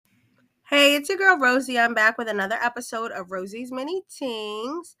Hey, it's your girl Rosey. I'm back with another episode of Rosey's Mini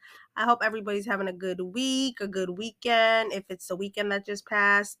Tingz. I hope everybody's having a good week, a good weekend. If it's the weekend that just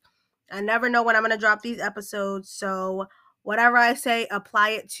passed, I never know when I'm going to drop these episodes. So, whatever I say,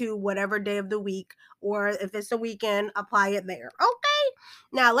 apply it to whatever day of the week, or if it's the weekend, apply it there. Okay.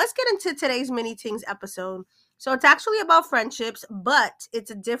 Now, let's get into today's Mini Tingz episode. So, it's actually about friendships, but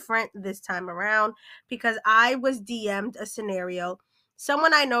it's different this time around because I was DM'd a scenario.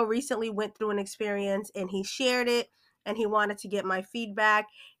 Someone I know recently went through an experience and he shared it and he wanted to get my feedback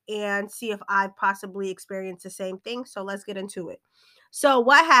and see if I've possibly experienced the same thing. So let's get into it. So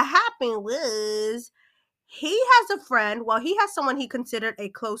what had happened was he has a friend. Well, he has someone he considered a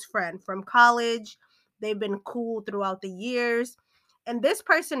close friend from college. They've been cool throughout the years. And this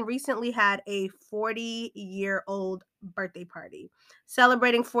person recently had a 40-year-old birthday party,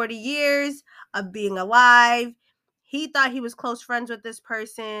 celebrating 40 years of being alive. He thought he was close friends with this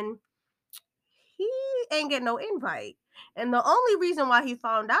person. He ain't get no invite. And the only reason why he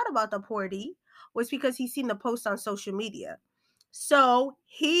found out about the party was because he seen the post on social media. So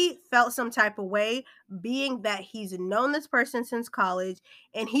he felt some type of way, being that he's known this person since college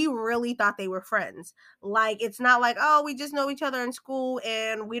and he really thought they were friends. Like, it's not like, oh, we just know each other in school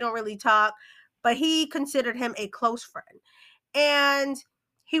and we don't really talk, but he considered him a close friend. And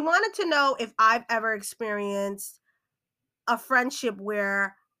he wanted to know if I've ever experienced a friendship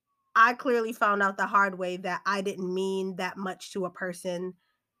where I clearly found out the hard way that I didn't mean that much to a person.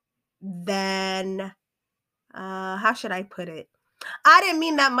 Then, how should I put it? I didn't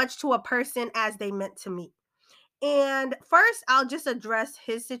mean that much to a person as they meant to me. And first, I'll just address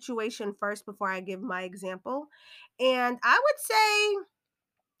his situation first before I give my example. And I would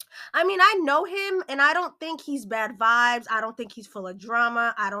say, I mean, I know him and I don't think he's bad vibes. I don't think he's full of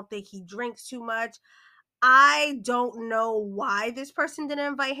drama. I don't think he drinks too much. I don't know why this person didn't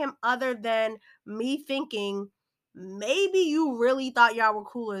invite him other than me thinking maybe you really thought y'all were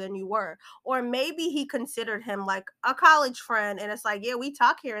cooler than you were. Or maybe he considered him like a college friend and it's like, yeah, we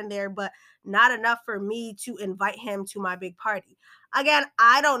talk here and there, but not enough for me to invite him to my big party. Again,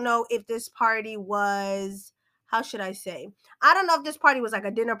 I don't know if this party was, how should I say? I don't know if this party was like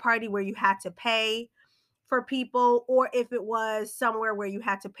a dinner party where you had to pay for people or if it was somewhere where you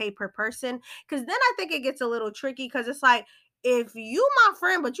had to pay per person, because then I think it gets a little tricky because it's like, if you my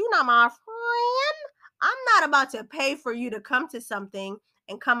friend but you not my friend, I'm not about to pay for you to come to something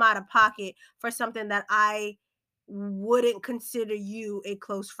and come out of pocket for something that I wouldn't consider you a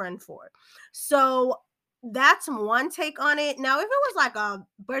close friend for. So that's one take on it. Now if it was like a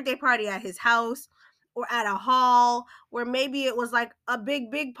birthday party at his house or at a hall where maybe it was like a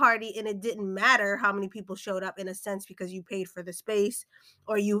big party and it didn't matter how many people showed up in a sense because you paid for the space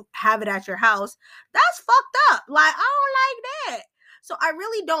or you have it at your house, that's fucked up. Like, I don't like that. So I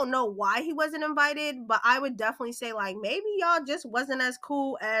really don't know why he wasn't invited, but I would definitely say like maybe y'all just wasn't as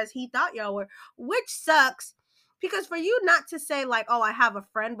cool as he thought y'all were, which sucks because for you not to say like, oh, I have a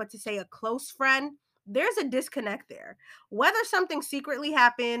friend, but to say a close friend, there's a disconnect there. Whether something secretly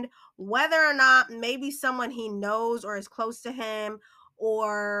happened, whether or not maybe someone he knows or is close to him,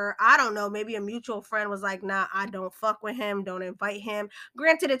 or I don't know, maybe a mutual friend was like, nah, I don't fuck with him, don't invite him.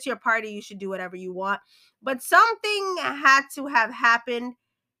 Granted, it's your party, you should do whatever you want, but something had to have happened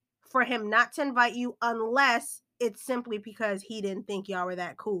for him not to invite you unless it's simply because he didn't think y'all were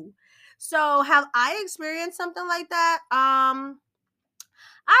that cool. So have I experienced something like that?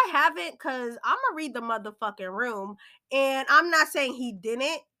 I haven't, because I'm gonna read the motherfucking room. And I'm not saying he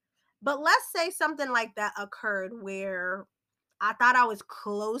didn't, but let's say something like that occurred where I thought I was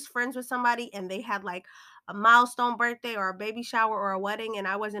close friends with somebody and they had like a milestone birthday or a baby shower or a wedding and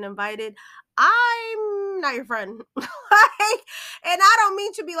I wasn't invited. I'm not your friend. Like, and I don't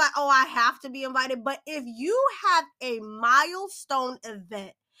mean to be like, oh, I have to be invited. But if you have a milestone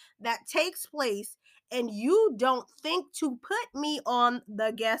event that takes place and you don't think to put me on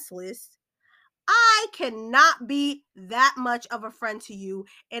the guest list, I cannot be that much of a friend to you.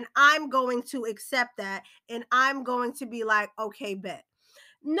 And I'm going to accept that. And I'm going to be like, okay, bet.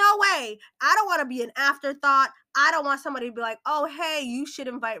 No way. I don't want to be an afterthought. I don't want somebody to be like, oh, hey, you should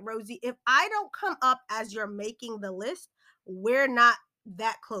invite Rosey. If I don't come up as you're making the list, we're not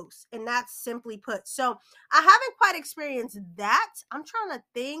that close. And that's simply put. So I haven't quite experienced that. I'm trying to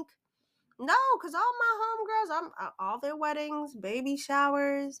think. No, because all my homegirls, I'm all their weddings, baby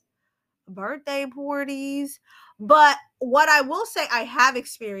showers, birthday parties. But what I will say I have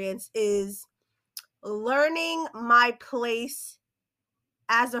experienced is learning my place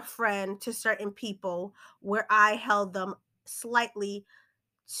as a friend to certain people where I held them slightly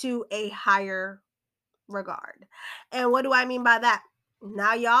to a higher regard. And what do I mean by that?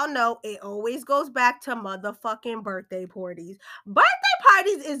 Now y'all know it always goes back to motherfucking birthday parties. Birthday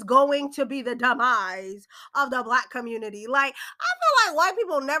parties is going to be the demise of the black community. Like, I feel like white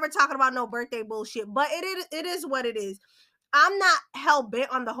people never talking about no birthday bullshit, but it is what it is. I'm not hell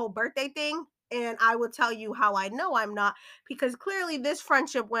bent on the whole birthday thing. And I will tell you how I know I'm not, because clearly this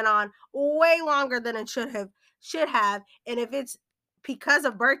friendship went on way longer than it should have. And if it's because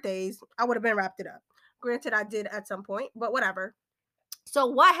of birthdays, I would have been wrapped it up. Granted, I did at some point, but whatever. So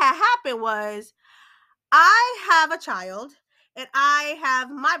what had happened was I have a child and I have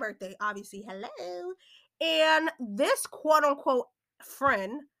my birthday, obviously. Hello. And this quote unquote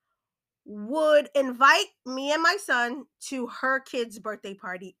friend would invite me and my son to her kid's birthday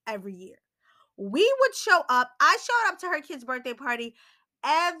party every year. We would show up. I showed up to her kid's birthday party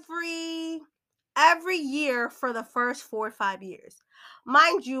every every year for the first 4 or 5 years.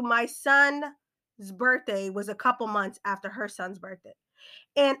 Mind you, my son's birthday was a couple months after her son's birthday.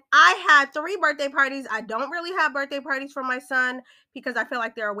 And I had 3 birthday parties. I don't really have birthday parties for my son because I feel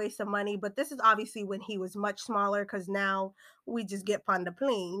like they're a waste of money. But this is obviously when he was much smaller, because now we just get on the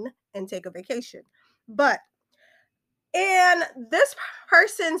plane and take a vacation. But and this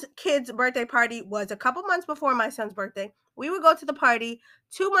person's kid's birthday party was a couple months before my son's birthday. We would go to the party.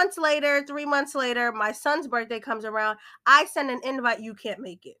 2 months later, 3 months later, my son's birthday comes around. I send an invite. You can't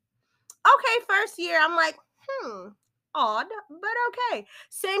make it. Okay, first year, I'm like, odd, but okay.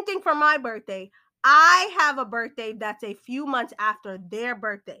 Same thing for my birthday. I have a birthday that's a few months after their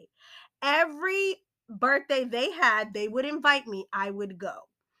birthday. Every birthday they had, they would invite me. I would go.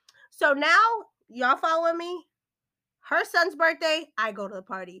 So now, y'all follow me? Her son's birthday, I go to the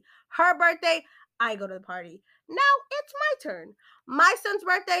party. Her birthday, I go to the party. Now it's my turn. My son's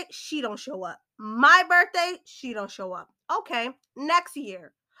birthday, she don't show up. My birthday, she don't show up. Okay, next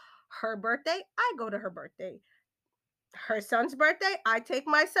year. Her birthday, I go to her birthday. Her son's birthday, I take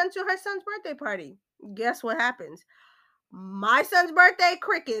my son to her son's birthday party. Guess what happens? My son's birthday,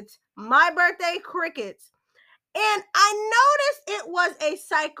 crickets. My birthday, crickets. And I noticed it was a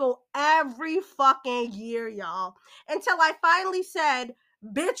cycle every fucking year, y'all. Until I finally said,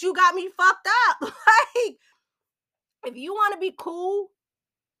 bitch, you got me fucked up. Like, if you want to be cool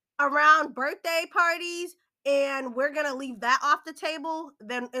around birthday parties and we're going to leave that off the table,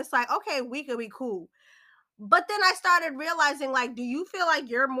 then it's like, okay, we could be cool. But then I started realizing, like, do you feel like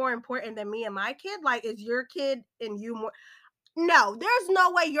you're more important than me and my kid? Like, is your kid and you more? No, there's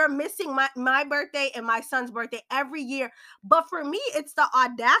no way you're missing my birthday and my son's birthday every year. But for me, it's the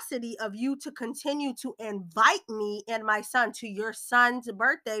audacity of you to continue to invite me and my son to your son's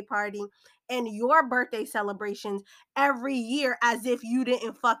birthday party and your birthday celebrations every year as if you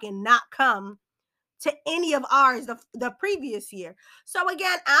didn't fucking not come to any of ours the previous year. So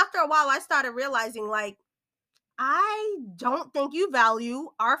again, after a while, I started realizing, like, I don't think you value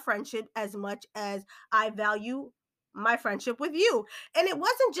our friendship as much as I value my friendship with you. And it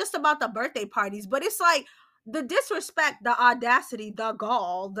wasn't just about the birthday parties, but it's like the disrespect, the audacity, the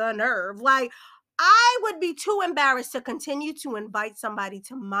gall, the nerve. Like, I would be too embarrassed to continue to invite somebody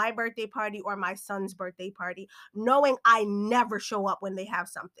to my birthday party or my son's birthday party, knowing I never show up when they have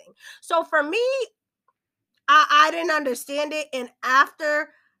something. So for me, I didn't understand it. And after,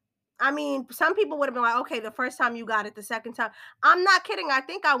 I mean, some people would have been like, okay, the first time you got it, the second time. I'm not kidding. I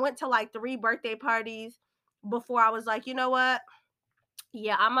think I went to like 3 birthday parties before I was like, you know what?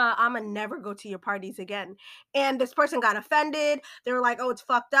 Yeah, I'm a never go to your parties again. And this person got offended. They were like, "Oh, it's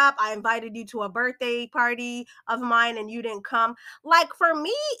fucked up. I invited you to a birthday party of mine and you didn't come." Like, for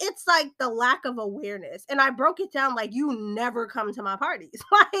me, it's like the lack of awareness. And I broke it down like, you never come to my parties.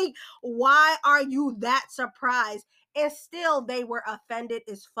 Like, why are you that surprised? And still they were offended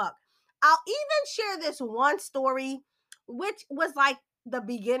as fuck. I'll even share this one story, which was like the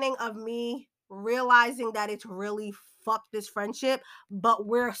beginning of me realizing that it's really fuck this friendship, but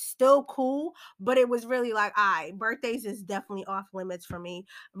we're still cool. But it was really like, birthdays is definitely off limits for me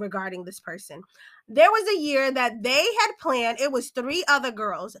regarding this person. There was a year that they had planned, it was 3 other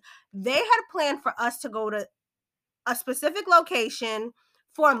girls. They had planned for us to go to a specific location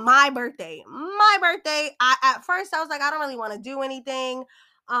for my birthday. My birthday, I at first I was like, I don't really want to do anything.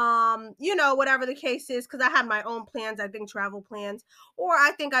 Whatever the case is, because I had my own plans, I think travel plans, or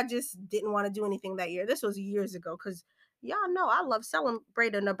I think I just didn't want to do anything that year. This was years ago, because y'all know I love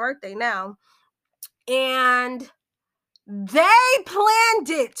celebrating a birthday now. And they planned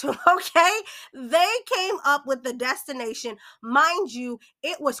it, okay? They came up with the destination. Mind you,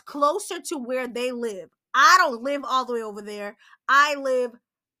 it was closer to where they live. I don't live all the way over there. I live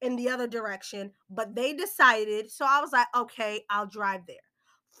in the other direction, but they decided. So I was like, okay, I'll drive there.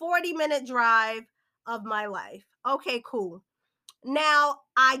 40-minute drive of my life. Okay, cool. Now,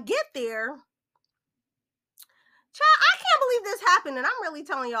 I get there. Child, I can't believe this happened, and I'm really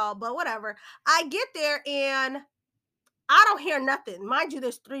telling y'all, but whatever. I get there and I don't hear nothing. Mind you,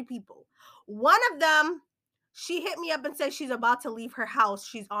 there's 3 people. One of them, she hit me up and said she's about to leave her house.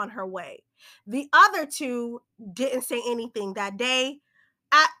 She's on her way. The other 2 didn't say anything that day.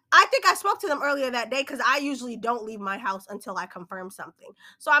 I think I spoke to them earlier that day because I usually don't leave my house until I confirm something.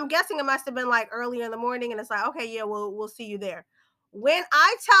 So I'm guessing it must have been like earlier in the morning, and it's like, okay, yeah, we'll see you there. When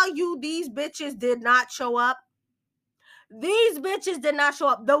I tell you these bitches did not show up, these bitches did not show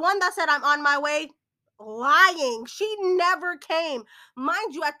up. The one that said I'm on my way, lying. She never came.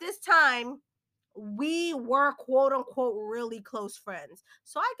 Mind you, at this time, we were quote unquote really close friends.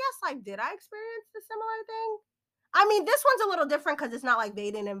 So I guess, like, did I experience the similar thing? I mean, this one's a little different because it's not like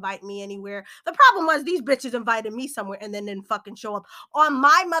they didn't invite me anywhere. The problem was these bitches invited me somewhere and then didn't fucking show up on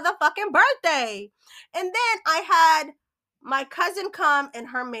my motherfucking birthday. And then I had my cousin come and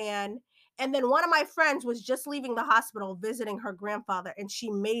her man. And then one of my friends was just leaving the hospital visiting her grandfather and she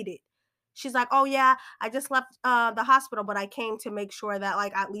made it. She's like, oh yeah, I just left the hospital, but I came to make sure that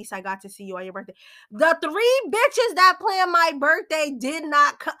like at least I got to see you on your birthday. The 3 bitches that planned my birthday did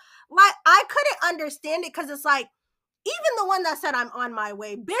not come. Like, I couldn't understand it because it's like, even the one that said I'm on my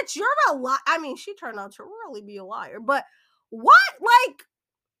way, bitch, you're a lie. I mean, she turned out to really be a liar, but what? Like,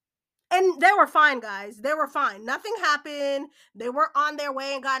 and they were fine, guys. They were fine. Nothing happened. They weren't on their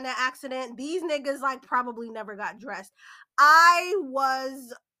way and got in an accident. These niggas, like, probably never got dressed. I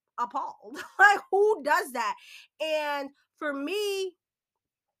was appalled. Like, who does that? And for me,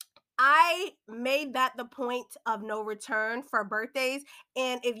 I made that the point of no return for birthdays.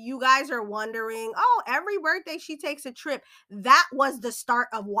 And if you guys are wondering, oh, every birthday she takes a trip, that was the start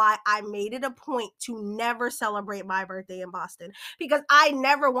of why I made it a point to never celebrate my birthday in Boston because I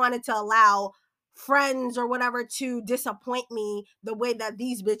never wanted to allow friends or whatever to disappoint me the way that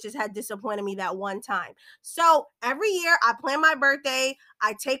these bitches had disappointed me that one time. So every year I plan my birthday,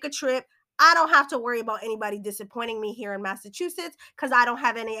 I take a trip. I don't have to worry about anybody disappointing me here in Massachusetts because I don't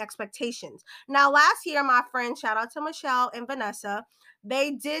have any expectations. Now, last year, my friends, shout out to Michelle and Vanessa,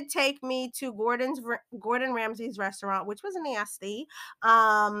 they did take me to Gordon Ramsay's restaurant, which was nasty.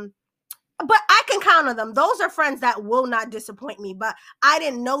 But I can count on them. Those are friends that will not disappoint me, but I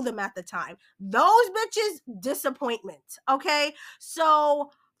didn't know them at the time. Those bitches, disappointment. Okay.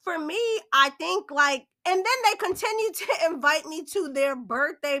 So for me, I think like, and then they continued to invite me to their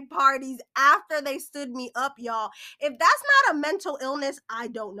birthday parties after they stood me up, y'all. If that's not a mental illness, I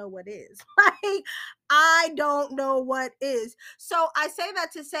don't know what is. Like, I don't know what is. So I say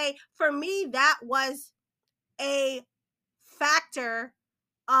that to say, for me, that was a factor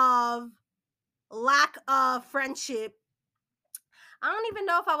of lack of friendship. I don't even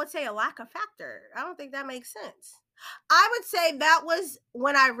know if I would say a lack of factor. I don't think that makes sense. I would say that was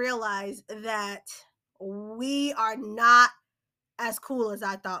when I realized that we are not as cool as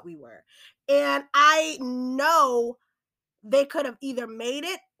I thought we were. And I know they could have either made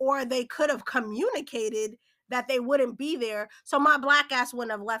it or they could have communicated that they wouldn't be there. So my black ass wouldn't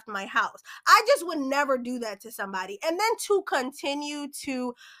have left my house. I just would never do that to somebody. And then to continue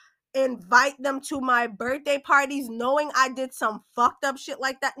to invite them to my birthday parties knowing I did some fucked up shit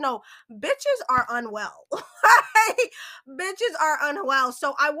like that. No, bitches are unwell. Bitches are unwell.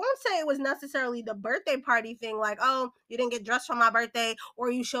 So I won't say it was necessarily the birthday party thing, like, oh, you didn't get dressed for my birthday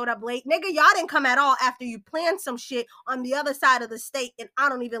or you showed up late. Nigga, y'all didn't come at all after you planned some shit on the other side of the state and I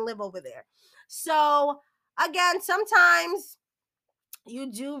don't even live over there. So again, sometimes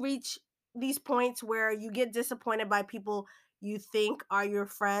you do reach these points where you get disappointed by people you think are your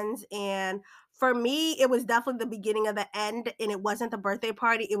friends. And for me, it was definitely the beginning of the end. And it wasn't the birthday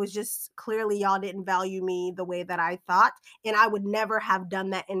party. It was just clearly y'all didn't value me the way that I thought. And I would never have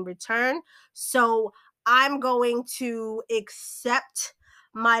done that in return. So I'm going to accept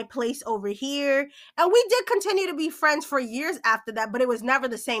my place over here. And we did continue to be friends for years after that, but it was never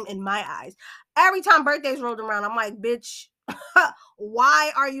the same in my eyes. Every time birthdays rolled around, I'm like, bitch,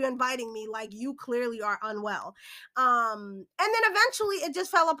 why are you inviting me? Like, you clearly are unwell. And then eventually it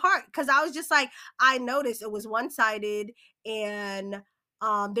just fell apart because I was just like, I noticed it was one-sided and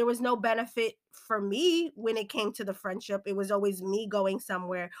there was no benefit for me when it came to the friendship. It was always me going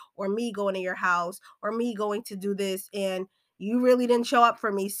somewhere or me going to your house or me going to do this, and you really didn't show up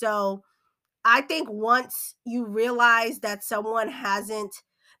for me. So I think once you realize that someone hasn't,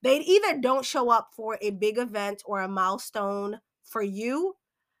 they either don't show up for a big event or a milestone for you,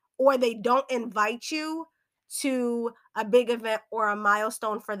 or they don't invite you to a big event or a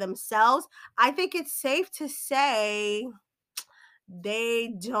milestone for themselves. I think it's safe to say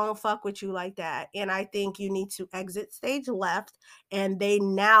they don't fuck with you like that. And I think you need to exit stage left, and they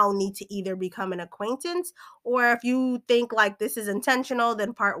now need to either become an acquaintance, or if you think like this is intentional,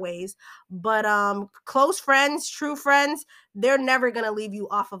 then part ways. But close friends, true friends, they're never going to leave you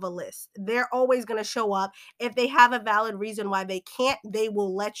off of a list. They're always going to show up. If they have a valid reason why they can't, they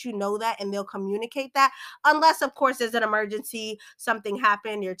will let you know that, and they'll communicate that. Unless, of course, there's an emergency, something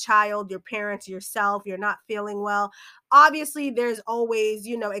happened, your child, your parents, yourself, you're not feeling well. Obviously, there's always,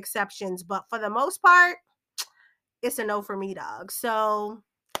 exceptions, but for the most part, it's a no for me, dog. So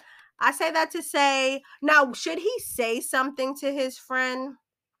I say that to say, now, should he say something to his friend?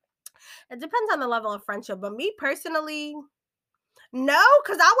 It depends on the level of friendship, but me personally, no,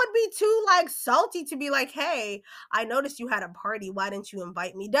 because I would be too like salty to be like, hey, I noticed you had a party. Why didn't you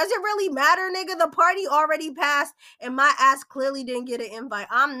invite me? Does it really matter, nigga? The party already passed and my ass clearly didn't get an invite.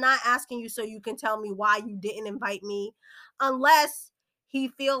 I'm not asking you so you can tell me why you didn't invite me, unless he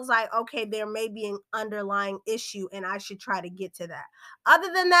feels like, okay, there may be an underlying issue and I should try to get to that.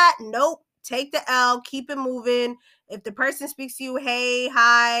 Other than that, nope. Take the L, keep it moving. If the person speaks to you, hey,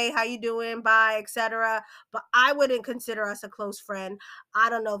 hi, how you doing, bye, etc., but I wouldn't consider us a close friend. I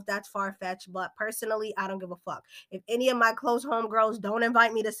don't know if that's far-fetched, but personally, I don't give a fuck. If any of my close homegirls don't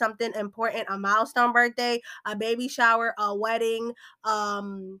invite me to something important, a milestone birthday, a baby shower, a wedding,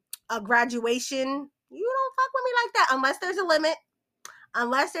 a graduation, you don't fuck with me like that unless there's a limit.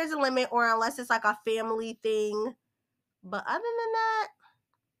 Unless there's a limit, or unless it's like a family thing. But other than that,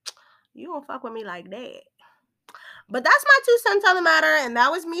 you don't fuck with me like that. But that's my 2 cents on the matter. And that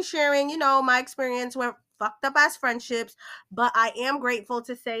was me sharing, my experience with fucked up ass friendships. But I am grateful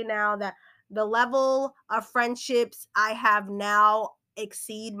to say now that the level of friendships I have now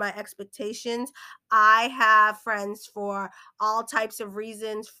exceed my expectations. I have friends for all types of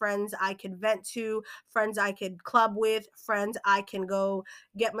reasons, friends I could vent to, friends I could club with, friends I can go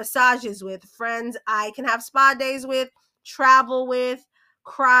get massages with, friends I can have spa days with, travel with,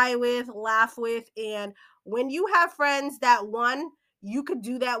 cry with, laugh with. And when you have friends that, one, you could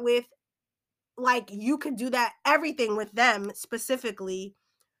do that with, like you could do that everything with them specifically,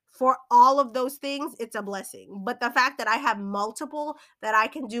 for all of those things, it's a blessing. But the fact that I have multiple that I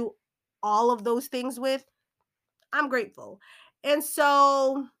can do all of those things with, I'm grateful. And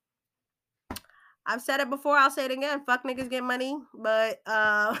so I've said it before, I'll say it again. Fuck niggas get money. But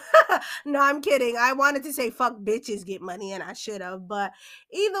no, I'm kidding. I wanted to say fuck bitches get money, and I should have. But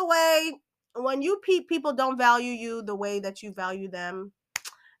either way, when you people don't value you the way that you value them,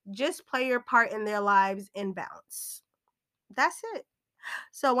 just play your part in their lives and bounce. That's it.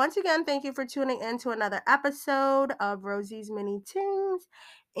 So once again, thank you for tuning in to another episode of Rosey's Mini Tingz.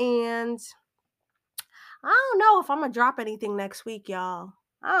 And I don't know if I'm gonna drop anything next week, y'all.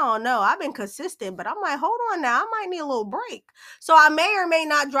 I don't know. I've been consistent, but I'm like, hold on now. I might need a little break. So I may or may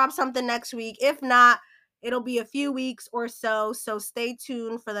not drop something next week. If not, it'll be a few weeks or so. So stay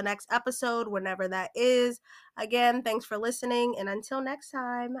tuned for the next episode, whenever that is. Again, thanks for listening. And until next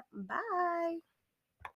time, bye.